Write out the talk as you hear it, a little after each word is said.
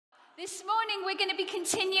This morning we're going to be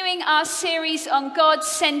continuing our series on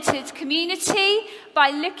God-centered community by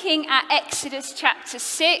looking at Exodus chapter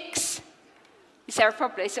 6. Is there a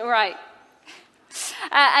problem? Is it all right?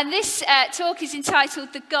 And this talk is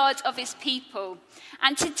entitled The God of His People.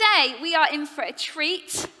 And today we are in for a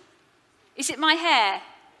treat. Is it my hair?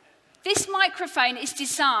 This microphone is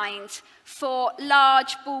designed for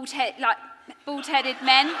large bald-headed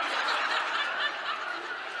men.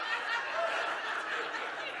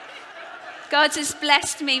 God has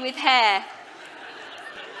blessed me with hair.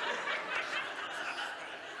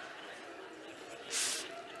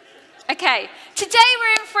 Okay, today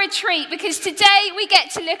we're in for a treat because today we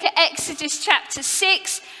get to look at Exodus chapter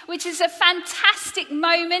 6, which is a fantastic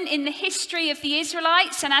moment in the history of the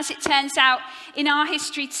Israelites, and as it turns out, in our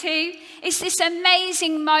history too. It's this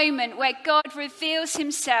amazing moment where God reveals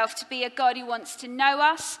himself to be a God who wants to know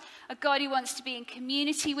us, a God who wants to be in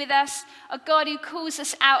community with us, a God who calls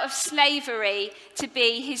us out of slavery to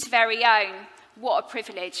be his very own. What a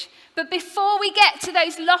privilege. But before we get to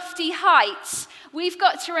those lofty heights, we've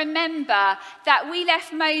got to remember that we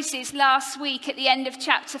left Moses last week at the end of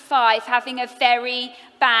chapter 5 having a very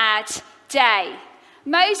bad day.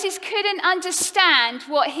 Moses couldn't understand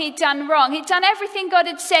what he'd done wrong. He'd done everything God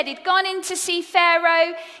had said. He'd gone in to see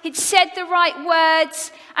Pharaoh. He'd said the right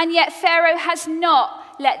words. And yet Pharaoh has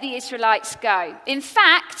not let the Israelites go. In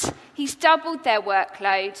fact, he's doubled their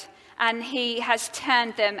workload and he has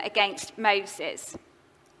turned them against Moses.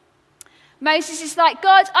 Moses is like,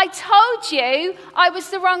 God, I told you I was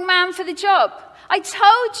the wrong man for the job. I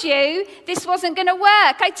told you this wasn't going to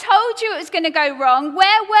work. I told you it was going to go wrong.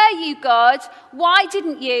 Where were you, God? Why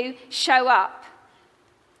didn't you show up?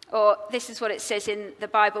 Or this is what it says in the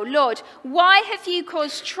Bible. Lord, why have you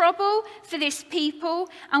caused trouble for this people?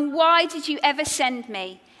 And why did you ever send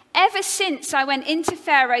me? Ever since I went into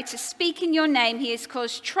Pharaoh to speak in your name, he has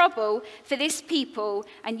caused trouble for this people,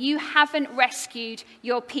 and you haven't rescued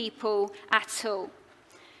your people at all.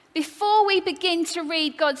 Before we begin to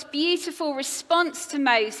read God's beautiful response to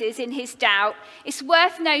Moses in his doubt, it's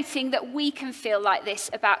worth noting that we can feel like this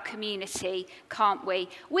about community, can't we?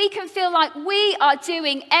 We can feel like we are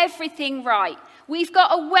doing everything right. We've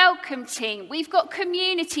got a welcome team, we've got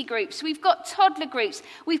community groups, we've got toddler groups,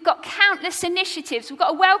 we've got countless initiatives, we've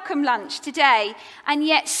got a welcome lunch today, and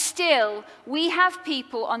yet still we have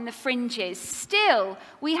people on the fringes. Still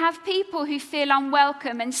we have people who feel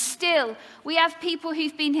unwelcome, and still we have people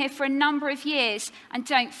who've been here for a number of years and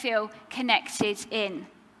don't feel connected in.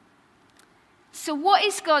 So what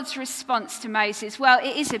is God's response to Moses? Well,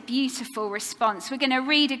 it is a beautiful response. We're going to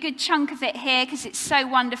read a good chunk of it here because it's so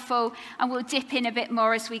wonderful, and we'll dip in a bit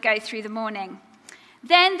more as we go through the morning.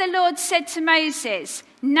 Then the Lord said to Moses,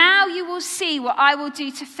 now you will see what I will do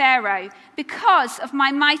to Pharaoh. Because of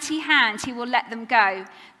my mighty hand, he will let them go.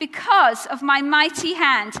 Because of my mighty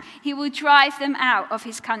hand, he will drive them out of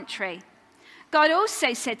his country. God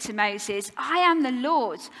also said to Moses, I am the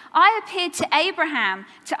Lord. I appeared to Abraham,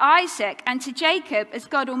 to Isaac, and to Jacob as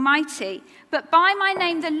God Almighty. But by my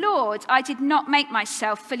name, the Lord, I did not make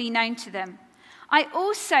myself fully known to them. I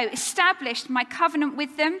also established my covenant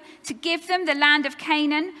with them to give them the land of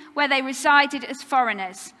Canaan, where they resided as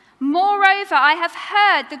foreigners. Moreover, I have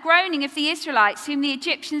heard the groaning of the Israelites, whom the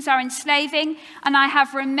Egyptians are enslaving, and I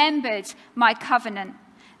have remembered my covenant.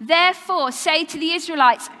 Therefore, say to the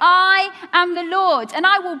Israelites, I am the Lord, and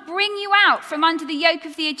I will bring you out from under the yoke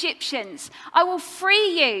of the Egyptians. I will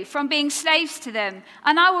free you from being slaves to them,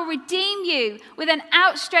 and I will redeem you with an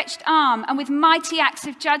outstretched arm and with mighty acts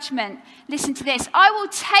of judgment. Listen to this. I will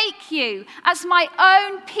take you as my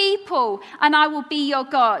own people, and I will be your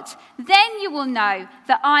God. Then you will know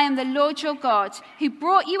that I am the Lord your God, who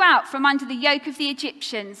brought you out from under the yoke of the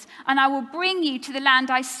Egyptians, and I will bring you to the land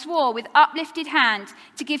I swore with uplifted hand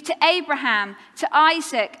to give to Abraham, to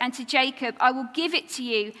Isaac, and to Jacob. I will give it to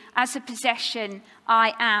you as a possession.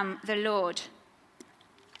 I am the Lord.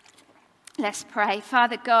 Let's pray.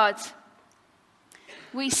 Father God,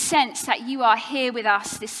 we sense that you are here with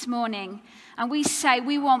us this morning. And we say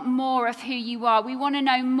we want more of who you are. We want to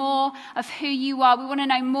know more of who you are. We want to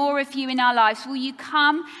know more of you in our lives. Will you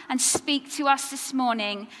come and speak to us this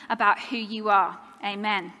morning about who you are?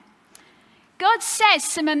 Amen. God says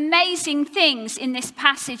some amazing things in this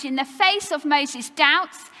passage in the face of Moses'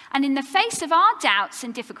 doubts and in the face of our doubts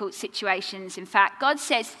and difficult situations. In fact, God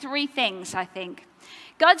says three things, I think.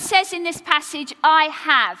 God says in this passage, I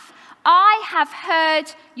have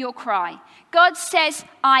heard your cry. God says,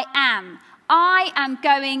 I am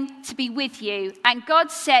going to be with you. And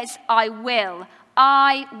God says, I will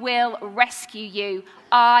rescue you.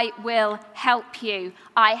 I will help you.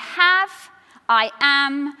 I have, I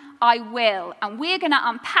am, I will. And we're going to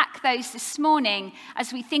unpack those this morning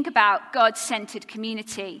as we think about God-centered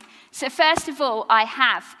community. So first of all, I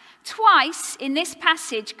have. Twice in this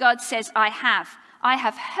passage, God says, I have. I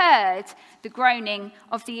have heard the groaning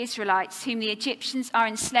of the Israelites, whom the Egyptians are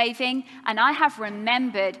enslaving, and I have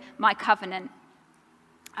remembered my covenant.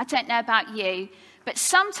 I don't know about you, but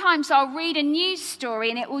sometimes I'll read a news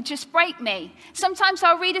story and it will just break me. Sometimes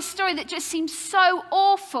I'll read a story that just seems so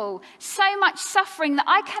awful, so much suffering that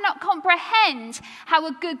I cannot comprehend how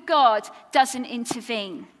a good God doesn't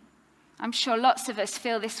intervene. I'm sure lots of us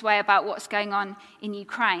feel this way about what's going on in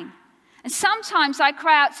Ukraine. And sometimes I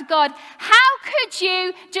cry out to God, how could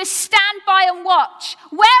you just stand by and watch?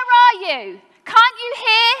 Where are you? Can't you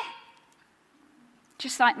hear?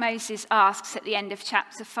 Just like Moses asks at the end of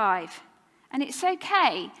chapter 5. And it's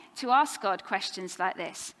okay to ask God questions like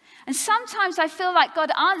this. And sometimes I feel like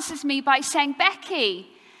God answers me by saying, Becky,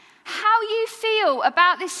 how you feel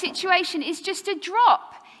about this situation is just a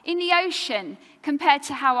drop in the ocean compared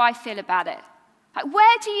to how I feel about it. Like,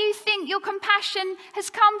 where do you think your compassion has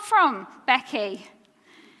come from, Becky?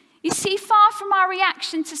 You see, far from our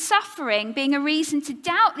reaction to suffering being a reason to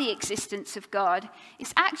doubt the existence of God,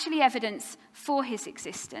 it's actually evidence for his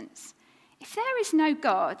existence. If there is no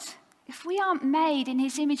God, if we aren't made in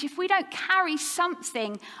his image, if we don't carry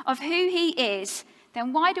something of who he is,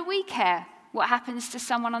 then why do we care what happens to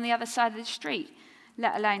someone on the other side of the street,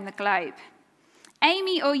 let alone the globe?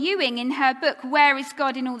 Amy Orr Ewing, in her book, Where is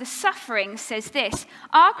God in All the Suffering, says this: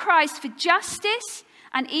 our cries for justice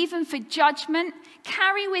and even for judgment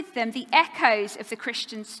carry with them the echoes of the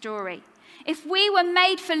Christian story. If we were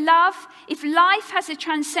made for love, if life has a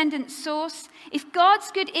transcendent source, if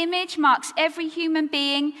God's good image marks every human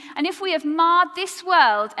being, and if we have marred this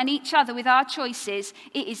world and each other with our choices,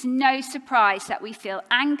 it is no surprise that we feel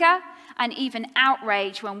anger and even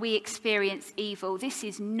outrage when we experience evil. This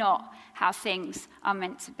is not how things are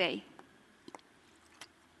meant to be.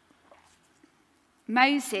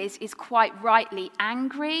 Moses is quite rightly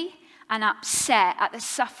angry and upset at the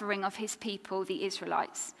suffering of his people, the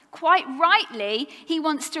Israelites. Quite rightly, he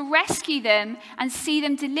wants to rescue them and see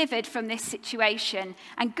them delivered from this situation.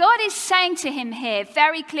 And God is saying to him here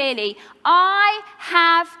very clearly, I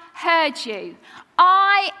have heard you.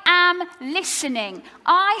 I am listening.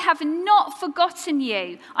 I have not forgotten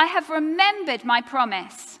you. I have remembered my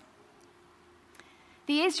promise.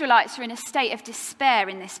 The Israelites are in a state of despair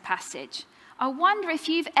in this passage. I wonder if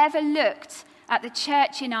you've ever looked at the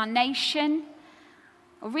church in our nation,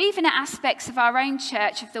 or even at aspects of our own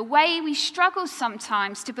church, of the way we struggle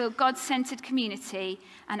sometimes to build God-centered community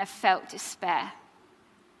and have felt despair.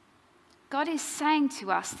 God is saying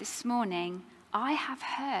to us this morning, I have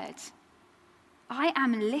heard. I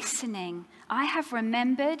am listening. I have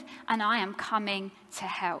remembered, and I am coming to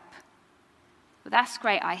help. Well, that's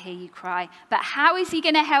great, I hear you cry. But how is he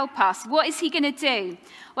going to help us? What is he going to do?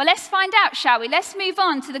 Well, let's find out, shall we? Let's move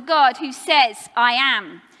on to the God who says, I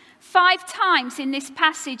am. 5 times in this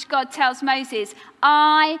passage, God tells Moses,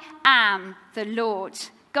 I am the Lord.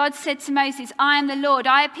 God said to Moses, I am the Lord.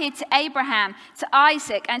 I appeared to Abraham, to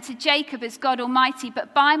Isaac, and to Jacob as God Almighty,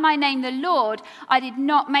 but by my name, the Lord, I did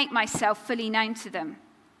not make myself fully known to them.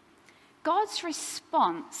 God's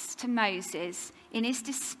response to Moses in his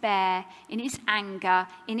despair, in his anger,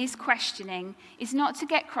 in his questioning, is not to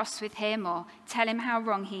get cross with him or tell him how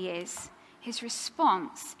wrong he is. His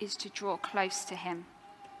response is to draw close to him,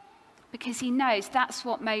 because he knows that's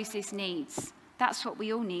what Moses needs. That's what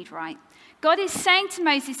we all need, right? God is saying to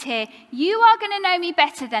Moses here, you are going to know me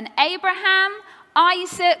better than Abraham,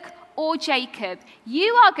 Isaac, or Jacob.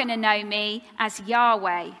 You are going to know me as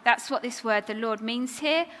Yahweh. That's what this word, the Lord, means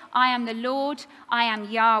here. I am the Lord. I am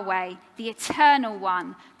Yahweh, the eternal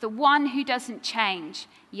one, the one who doesn't change,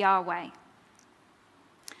 Yahweh.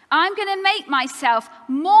 I'm going to make myself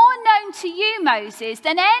more known to you, Moses,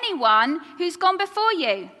 than anyone who's gone before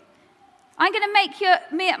you. I'm going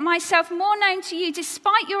to make myself more known to you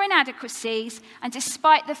despite your inadequacies and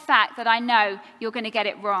despite the fact that I know you're going to get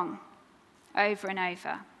it wrong over and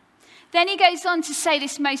over. Then he goes on to say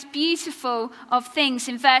this most beautiful of things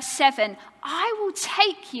in verse 7. I will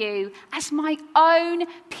take you as my own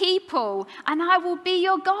people, and I will be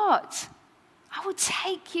your God. I will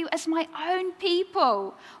take you as my own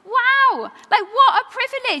people. Wow! Like, what a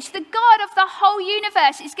privilege. The God of the whole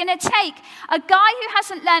universe is going to take a guy who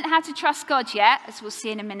hasn't learned how to trust God yet, as we'll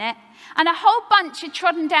see in a minute, and a whole bunch of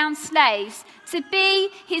trodden down slaves to be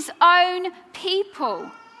his own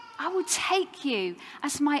people. I will take you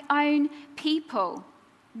as my own people.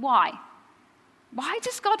 Why? Why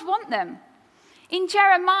does God want them? In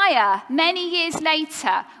Jeremiah, many years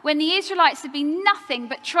later, when the Israelites have been nothing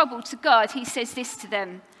but trouble to God, he says this to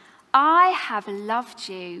them, I have loved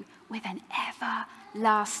you with an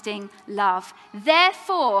everlasting love.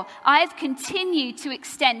 Therefore, I have continued to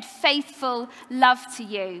extend faithful love to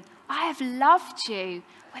you. I have loved you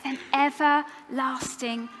with an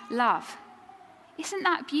everlasting love. Isn't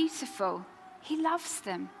that beautiful? He loves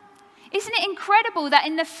them. Isn't it incredible that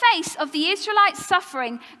in the face of the Israelites'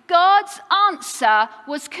 suffering, God's answer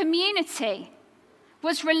was community,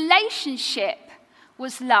 was relationship,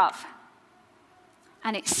 was love?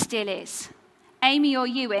 And it still is. Amy Orr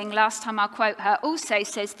Ewing, last time I'll quote her, also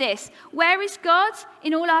says this: where is God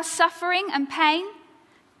in all our suffering and pain?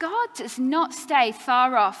 God does not stay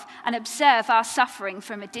far off and observe our suffering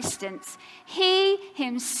from a distance. He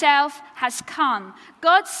himself has come.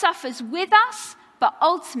 God suffers with us, but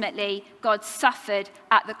ultimately God suffered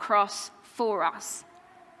at the cross for us.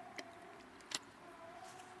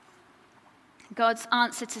 God's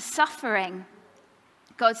answer to suffering,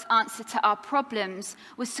 God's answer to our problems,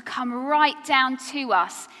 was to come right down to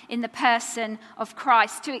us in the person of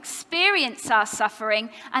Christ, to experience our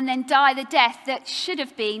suffering and then die the death that should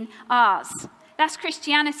have been ours. That's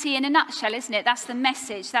Christianity in a nutshell, isn't it? That's the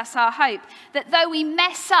message. That's our hope. That though we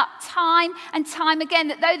mess up time and time again,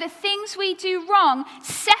 that though the things we do wrong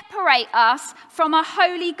separate us from a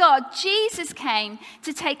holy God, Jesus came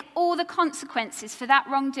to take all the consequences for that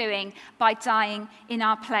wrongdoing by dying in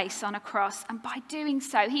our place on a cross. And by doing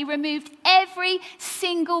so, he removed every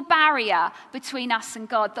single barrier between us and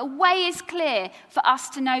God. The way is clear for us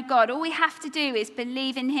to know God. All we have to do is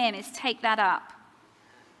believe in him, is take that up.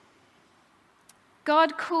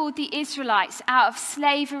 God called the Israelites out of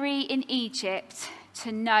slavery in Egypt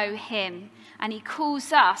to know him, and he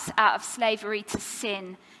calls us out of slavery to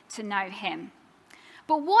sin to know him.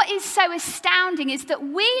 But what is so astounding is that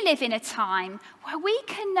we live in a time where we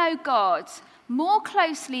can know God more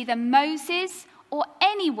closely than Moses or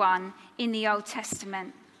anyone in the Old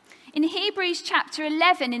Testament. In Hebrews chapter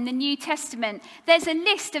 11 in the New Testament, there's a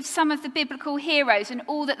list of some of the biblical heroes and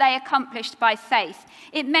all that they accomplished by faith.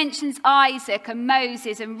 It mentions Isaac and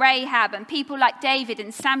Moses and Rahab and people like David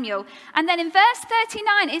and Samuel. And then in verse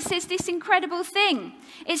 39, it says this incredible thing.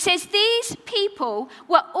 It says, these people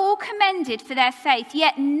were all commended for their faith,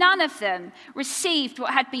 yet none of them received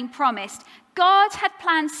what had been promised. God had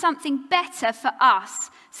planned something better for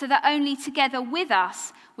us, so that only together with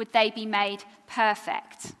us would they be made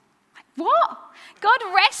perfect. What? God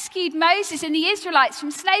rescued Moses and the Israelites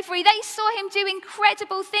from slavery. They saw him do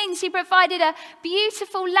incredible things. He provided a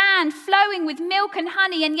beautiful land flowing with milk and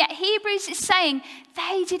honey, and yet Hebrews is saying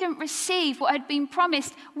they didn't receive what had been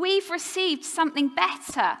promised. We've received something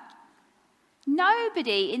better.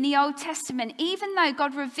 Nobody in the Old Testament, even though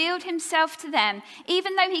God revealed himself to them,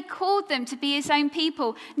 even though he called them to be his own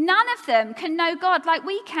people, none of them can know God like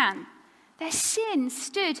we can. Their sin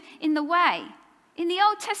stood in the way. In the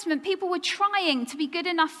Old Testament, people were trying to be good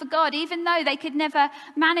enough for God, even though they could never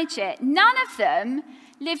manage it. None of them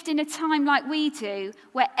lived in a time like we do,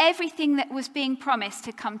 where everything that was being promised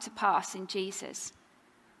had come to pass in Jesus.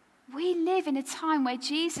 We live in a time where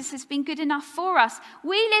Jesus has been good enough for us.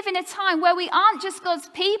 We live in a time where we aren't just God's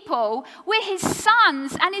people, we're his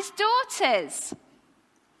sons and his daughters.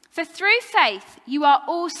 For through faith, you are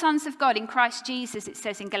all sons of God in Christ Jesus, it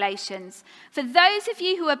says in Galatians. For those of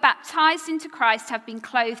you who are baptized into Christ have been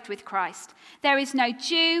clothed with Christ. There is no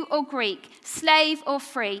Jew or Greek, slave or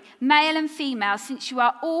free, male and female, since you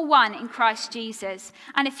are all one in Christ Jesus.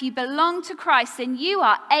 And if you belong to Christ, then you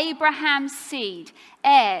are Abraham's seed,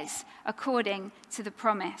 heirs according to the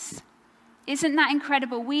promise. Isn't that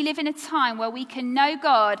incredible? We live in a time where we can know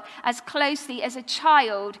God as closely as a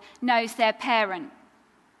child knows their parent.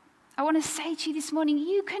 I want to say to you this morning,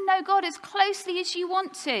 you can know God as closely as you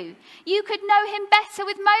want to. You could know him better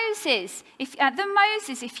with Moses, than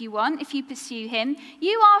Moses if you want, if you pursue him.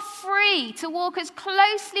 You are free to walk as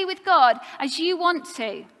closely with God as you want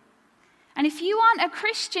to. And if you aren't a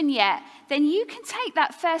Christian yet, then you can take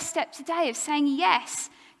that first step today of saying, yes,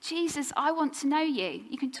 Jesus, I want to know you.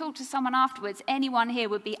 You can talk to someone afterwards. Anyone here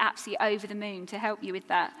would be absolutely over the moon to help you with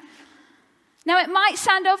that. Now, it might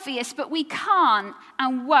sound obvious, but we can't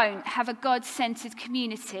and won't have a God-centered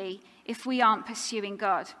community if we aren't pursuing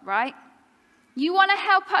God, right? You want to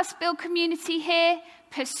help us build community here?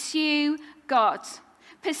 Pursue God.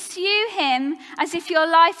 Pursue him as if your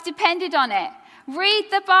life depended on it. Read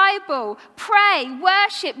the Bible, pray,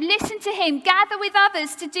 worship, listen to him, gather with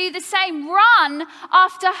others to do the same. Run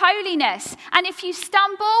after holiness. And if you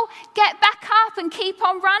stumble, get back up and keep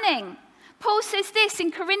on running. Paul says this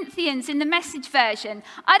in Corinthians in the Message version.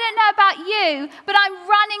 I don't know about you, but I'm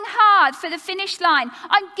running hard for the finish line.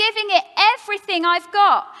 I'm giving it everything I've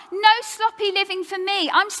got. No sloppy living for me.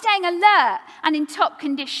 I'm staying alert and in top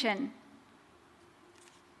condition.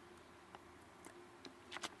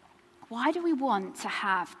 Why do we want to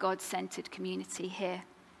have God-centered community here?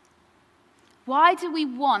 Why do we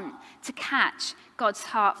want to catch God's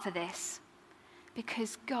heart for this?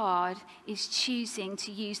 Because God is choosing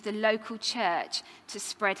to use the local church to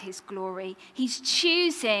spread his glory. He's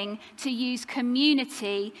choosing to use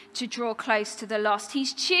community to draw close to the lost.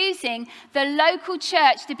 He's choosing the local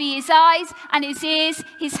church to be his eyes and his ears,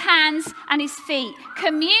 his hands and his feet.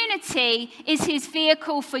 Community is his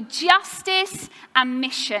vehicle for justice and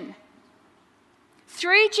mission.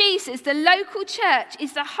 Through Jesus, the local church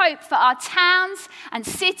is the hope for our towns and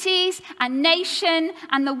cities and nation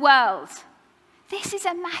and the world. This is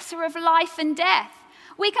a matter of life and death.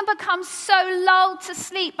 We can become so lulled to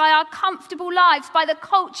sleep by our comfortable lives, by the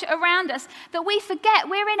culture around us, that we forget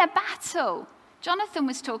we're in a battle. Jonathan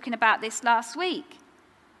was talking about this last week.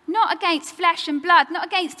 Not against flesh and blood, not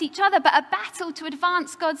against each other, but a battle to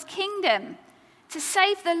advance God's kingdom, to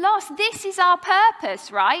save the lost. This is our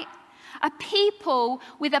purpose, right? A people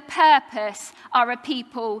with a purpose are a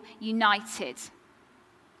people united.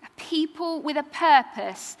 A people with a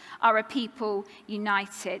purpose are a people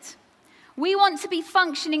united. We want to be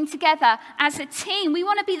functioning together as a team. We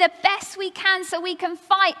want to be the best we can so we can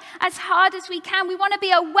fight as hard as we can. We want to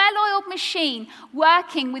be a well-oiled machine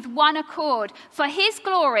working with one accord for his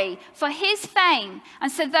glory, for his fame,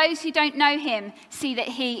 and so those who don't know him see that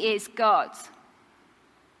he is God.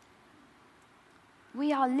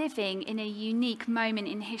 We are living in a unique moment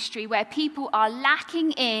in history where people are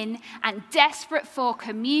lacking in and desperate for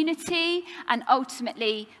community and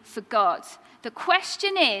ultimately for God. The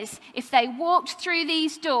question is, if they walked through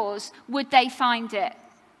these doors, would they find it?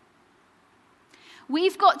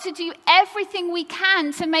 We've got to do everything we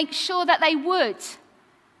can to make sure that they would.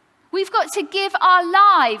 We've got to give our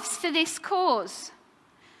lives for this cause.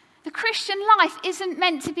 The Christian life isn't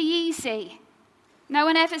meant to be easy. No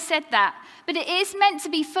one ever said that. But it is meant to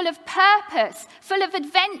be full of purpose, full of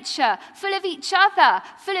adventure, full of each other,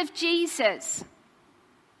 full of Jesus.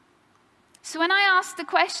 So when I asked the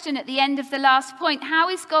question at the end of the last point, how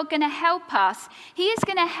is God going to help us? He is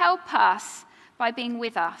going to help us by being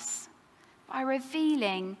with us, by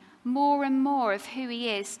revealing more and more of who he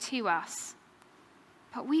is to us.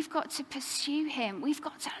 But we've got to pursue him. We've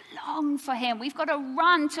got to long for him. We've got to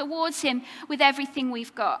run towards him with everything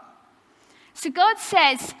we've got. So God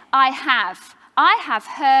says, I have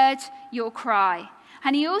heard your cry.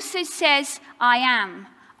 And he also says, I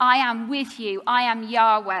am with you, I am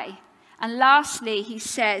Yahweh. And lastly, he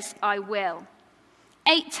says, I will.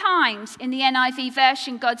 8 times in the NIV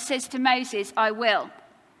version, God says to Moses, I will.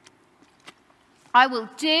 I will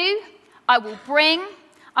do, I will bring,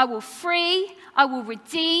 I will free, I will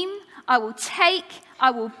redeem, I will take,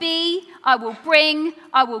 I will be, I will bring,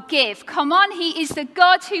 I will give. Come on, he is the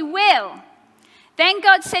God who will. Then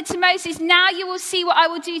God said to Moses, now you will see what I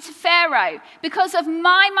will do to Pharaoh. Because of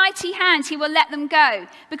my mighty hand, he will let them go.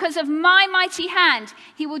 Because of my mighty hand,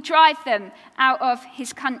 he will drive them out of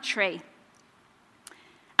his country.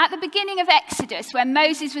 At the beginning of Exodus, when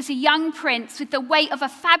Moses was a young prince with the weight of a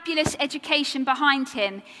fabulous education behind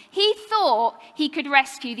him, he thought he could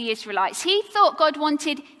rescue the Israelites. He thought God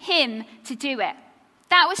wanted him to do it.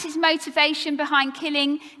 That was his motivation behind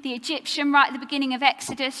killing the Egyptian right at the beginning of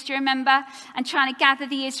Exodus, do you remember? And trying to gather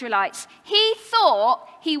the Israelites. He thought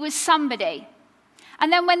he was somebody.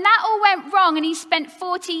 And then when that all went wrong and he spent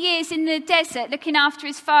 40 years in the desert looking after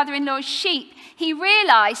his father-in-law's sheep, he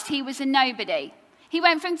realized he was a nobody. He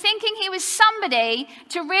went from thinking he was somebody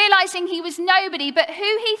to realizing he was nobody, but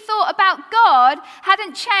who he thought about God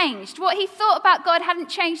hadn't changed. What he thought about God hadn't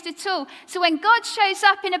changed at all. So when God shows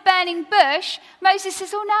up in a burning bush, Moses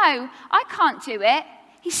says, oh no, I can't do it.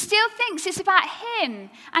 He still thinks it's about him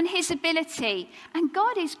and his ability. And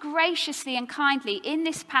God is graciously and kindly in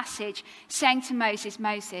this passage saying to Moses,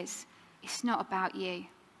 Moses, it's not about you.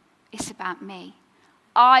 It's about me.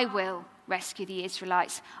 I will rescue the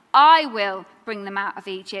Israelites. I will bring them out of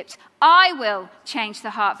Egypt. I will change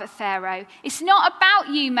the heart of Pharaoh. It's not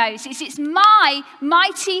about you, Moses. It's my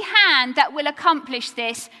mighty hand that will accomplish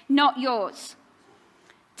this, not yours.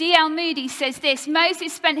 D.L. Moody says this,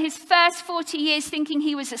 Moses spent his first 40 years thinking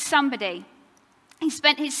he was a somebody. He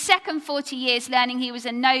spent his second 40 years learning he was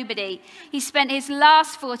a nobody. He spent his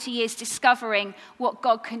last 40 years discovering what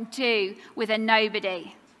God can do with a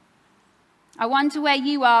nobody. I wonder where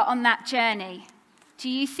you are on that journey. Do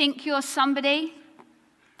you think you're somebody?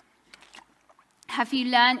 Have you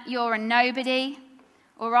learnt you're a nobody?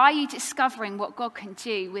 Or are you discovering what God can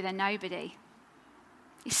do with a nobody?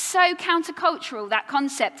 It's so countercultural, that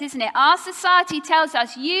concept, isn't it? Our society tells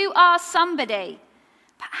us you are somebody.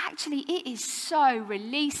 But actually, it is so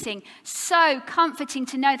releasing, so comforting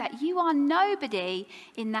to know that you are nobody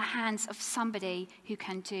in the hands of somebody who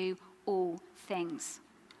can do all things.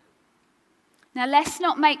 Now, let's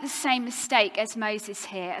not make the same mistake as Moses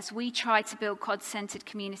here as we try to build God-centered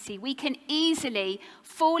community. We can easily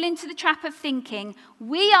fall into the trap of thinking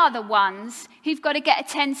we are the ones who've got to get a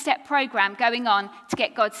 10-step program going on to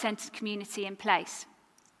get God-centered community in place.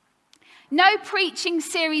 No preaching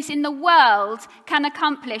series in the world can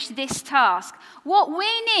accomplish this task. What we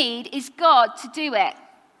need is God to do it.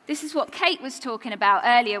 This is what Kate was talking about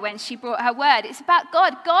earlier when she brought her word. It's about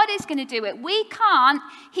God. God is going to do it. We can't,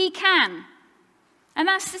 he can. And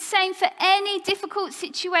that's the same for any difficult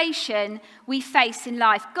situation we face in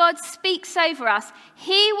life. God speaks over us.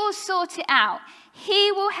 He will sort it out. He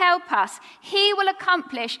will help us. He will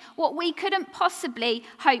accomplish what we couldn't possibly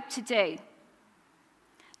hope to do.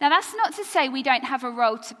 Now, that's not to say we don't have a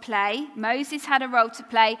role to play. Moses had a role to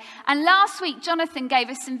play. And last week, Jonathan gave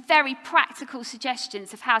us some very practical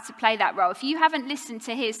suggestions of how to play that role. If you haven't listened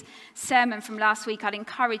to his sermon from last week, I'd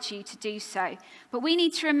encourage you to do so. But we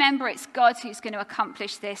need to remember it's God who's going to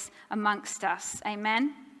accomplish this amongst us.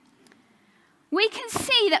 Amen? We can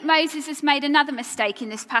see that Moses has made another mistake in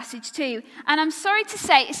this passage too. And I'm sorry to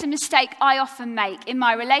say it's a mistake I often make in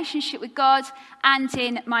my relationship with God and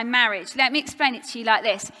in my marriage. Let me explain it to you like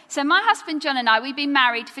this. So my husband John and I, we've been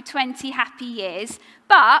married for 20 happy years,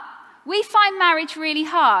 but we find marriage really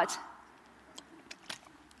hard.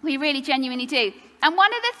 We really genuinely do. And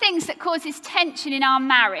one of the things that causes tension in our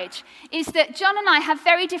marriage is that John and I have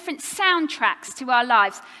very different soundtracks to our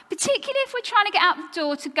lives, particularly if we're trying to get out the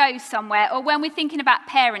door to go somewhere or when we're thinking about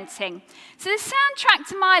parenting. So the soundtrack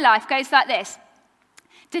to my life goes like this.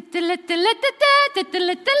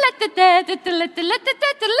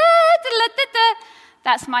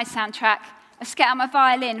 That's my soundtrack. Let's get out my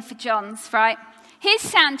violin for John's, right? His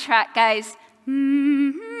soundtrack goes...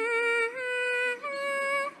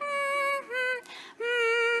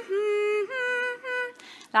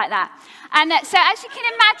 like that. And so as you can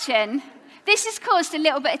imagine, this has caused a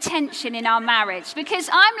little bit of tension in our marriage because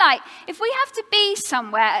I'm like, if we have to be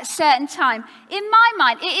somewhere at a certain time, in my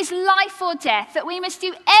mind, it is life or death that we must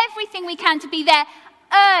do everything we can to be there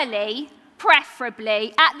early,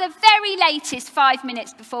 preferably, at the very latest 5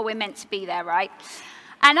 minutes before we're meant to be there, right?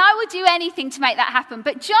 And I would do anything to make that happen.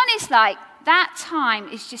 But John is like, that time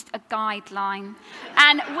is just a guideline.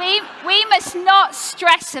 And we must not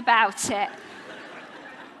stress about it.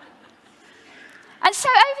 And so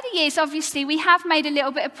over the years, obviously, we have made a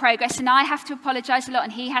little bit of progress, and I have to apologise a lot,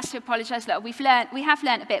 and he has to apologise a lot. We have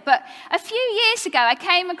learnt a bit. But a few years ago, I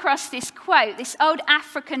came across this quote, this old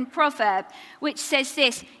African proverb, which says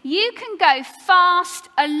this: you can go fast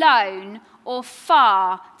alone or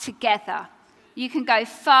far together. You can go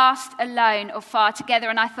fast alone or far together.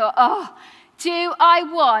 And I thought, oh, do I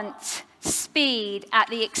want speed at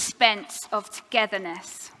the expense of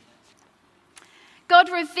togetherness? God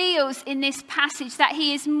reveals in this passage that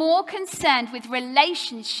he is more concerned with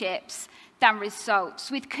relationships than results,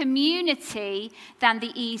 with community than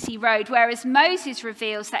the easy road, whereas Moses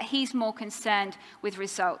reveals that he's more concerned with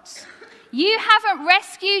results. You haven't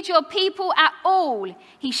rescued your people at all,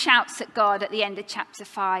 he shouts at God at the end of chapter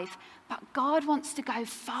 5. But God wants to go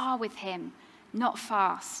far with him, not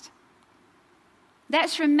fast.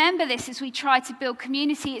 Let's remember this as we try to build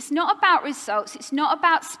community. It's not about results. It's not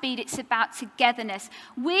about speed. It's about togetherness.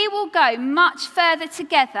 We will go much further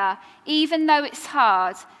together, even though it's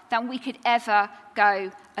hard, than we could ever go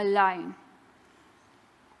alone.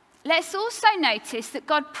 Let's also notice that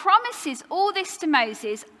God promises all this to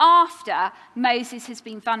Moses after Moses has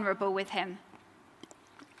been vulnerable with him.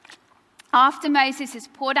 After Moses has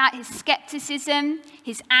poured out his skepticism,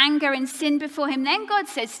 his anger and sin before him, then God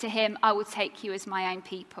says to him, I will take you as my own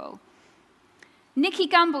people. Nicky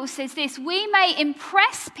Gumbel says this: we may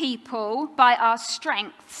impress people by our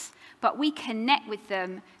strengths, but we connect with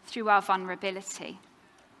them through our vulnerability.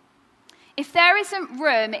 If there isn't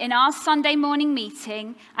room in our Sunday morning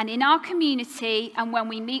meeting and in our community and when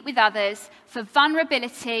we meet with others for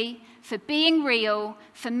vulnerability, for being real,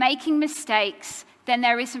 for making mistakes, then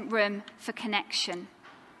there isn't room for connection.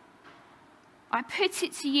 I put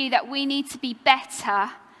it to you that we need to be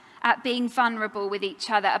better at being vulnerable with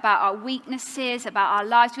each other about our weaknesses, about our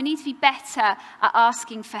lives. We need to be better at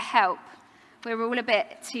asking for help. We're all a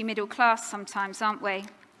bit too middle class sometimes, aren't we?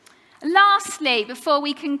 Lastly, before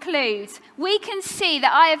we conclude, we can see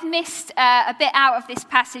that I have missed a bit out of this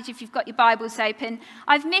passage if you've got your Bibles open.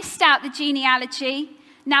 I've missed out the genealogy.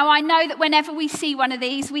 Now, I know that whenever we see one of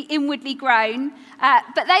these, we inwardly groan,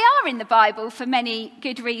 but they are in the Bible for many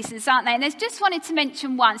good reasons, aren't they? And I just wanted to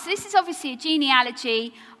mention one. So this is obviously a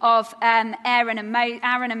genealogy of Aaron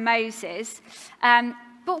and Moses.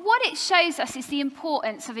 But what it shows us is the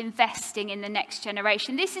importance of investing in the next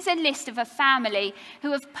generation. This is a list of a family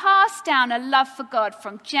who have passed down a love for God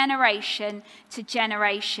from generation to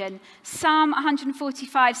generation. Psalm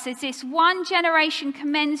 145 says this: "One generation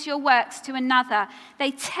commends your works to another.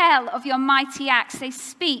 They tell of your mighty acts. They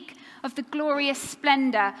speak of the glorious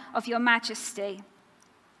splendor of your majesty."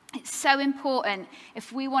 It's so important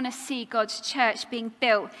if we want to see God's church being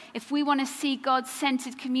built, if we want to see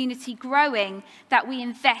God-centered community growing, that we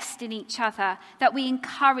invest in each other, that we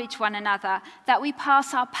encourage one another, that we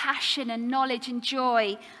pass our passion and knowledge and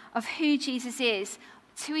joy of who Jesus is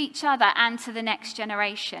to each other and to the next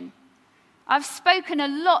generation. I've spoken a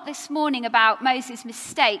lot this morning about Moses'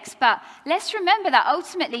 mistakes, but let's remember that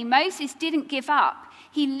ultimately Moses didn't give up.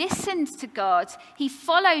 He listened to God, he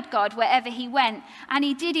followed God wherever he went, and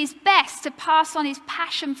he did his best to pass on his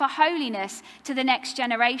passion for holiness to the next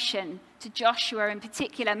generation, to Joshua in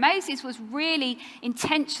particular. Moses was really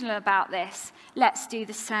intentional about this. Let's do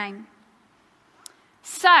the same.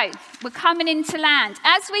 So, we're coming into land.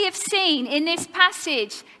 As we have seen in this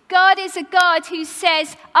passage, God is a God who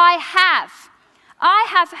says, I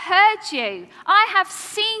have heard you. I have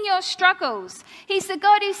seen your struggles. He's the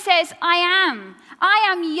God who says, I am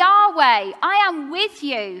Yahweh. I am with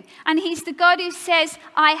you. And he's the God who says,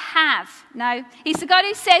 I have. No, he's the God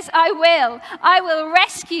who says, I will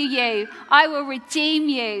rescue you. I will redeem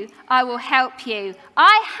you. I will help you.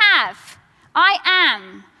 I have. I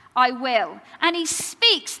am. I will. And he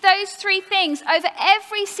speaks those three things over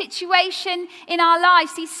every situation in our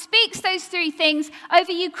lives. He speaks those three things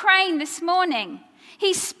over Ukraine this morning.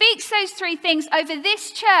 He speaks those three things over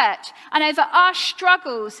this church and over our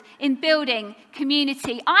struggles in building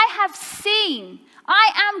community. I have seen. I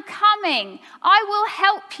am coming. I will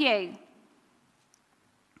help you.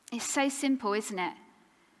 It's so simple, isn't it?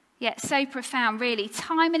 Yet so profound, really.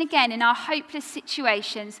 Time and again in our hopeless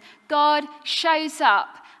situations, God shows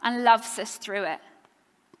up and loves us through it.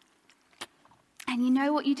 And you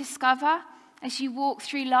know what you discover as you walk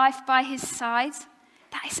through life by his side?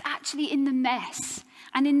 That it's actually in the mess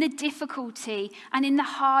and in the difficulty and in the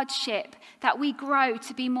hardship that we grow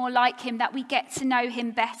to be more like him, that we get to know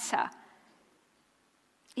him better.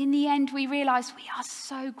 In the end, we realize we are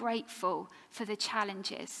so grateful for the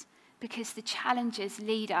challenges because the challenges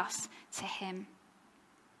lead us to him.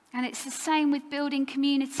 And it's the same with building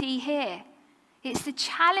community here. It's the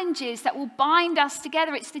challenges that will bind us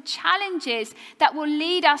together. It's the challenges that will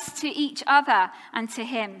lead us to each other and to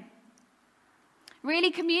him.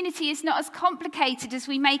 Really, community is not as complicated as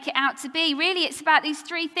we make it out to be. Really, it's about these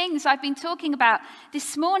three things I've been talking about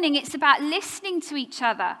this morning. It's about listening to each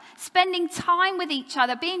other, spending time with each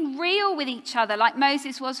other, being real with each other like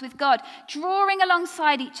Moses was with God, drawing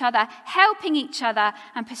alongside each other, helping each other,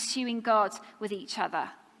 and pursuing God with each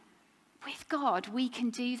other. With God, we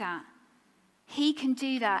can do that. He can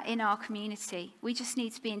do that in our community. We just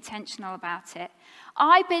need to be intentional about it.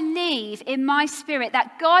 I believe in my spirit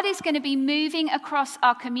that God is going to be moving across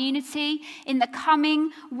our community in the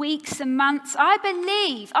coming weeks and months. I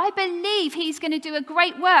believe he's going to do a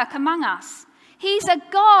great work among us. He's a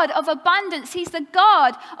God of abundance. He's the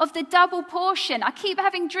God of the double portion. I keep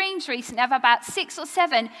having dreams recently. I have about 6 or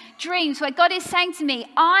 7 dreams where God is saying to me,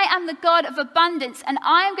 I am the God of abundance and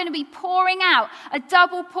I am going to be pouring out a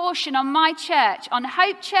double portion on my church, on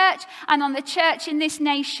Hope Church and on the church in this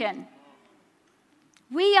nation.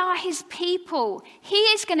 We are his people. He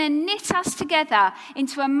is going to knit us together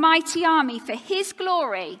into a mighty army for his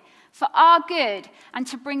glory, for our good, and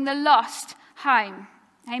to bring the lost home.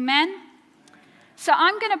 Amen? So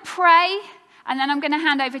I'm going to pray, and then I'm going to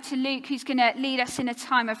hand over to Luke, who's going to lead us in a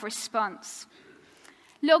time of response.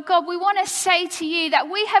 Lord God, we want to say to you that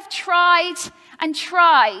we have tried and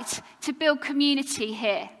tried to build community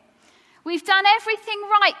here. We've done everything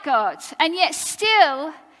right, God, and yet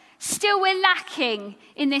still we're lacking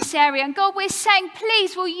in this area. And God, we're saying,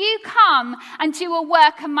 please, will you come and do a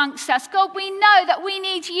work amongst us? God, we know that we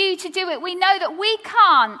need you to do it. We know that we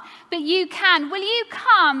can't, but you can. Will you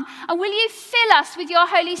come and will you fill us with your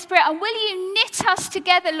Holy Spirit? And will you knit us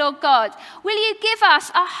together, Lord God? Will you give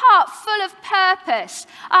us a heart full of purpose?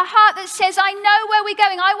 A heart that says, I know where we're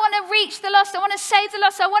going. I want to reach the lost. I want to save the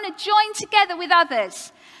lost. I want to join together with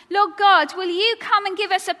others. Lord God, will you come and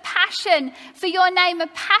give us a passion for your name, a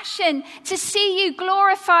passion to see you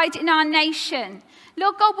glorified in our nation?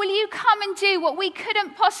 Lord God, will you come and do what we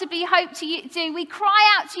couldn't possibly hope to do? We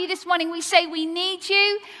cry out to you this morning. We say we need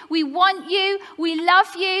you, we want you, we love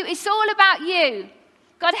you. It's all about you.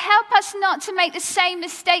 God, help us not to make the same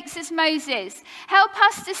mistakes as Moses. Help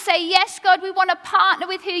us to say, yes, God, we want to partner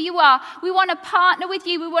with who you are. We want to partner with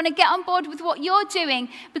you. We want to get on board with what you're doing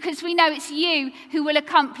because we know it's you who will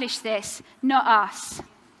accomplish this, not us.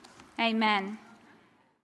 Amen.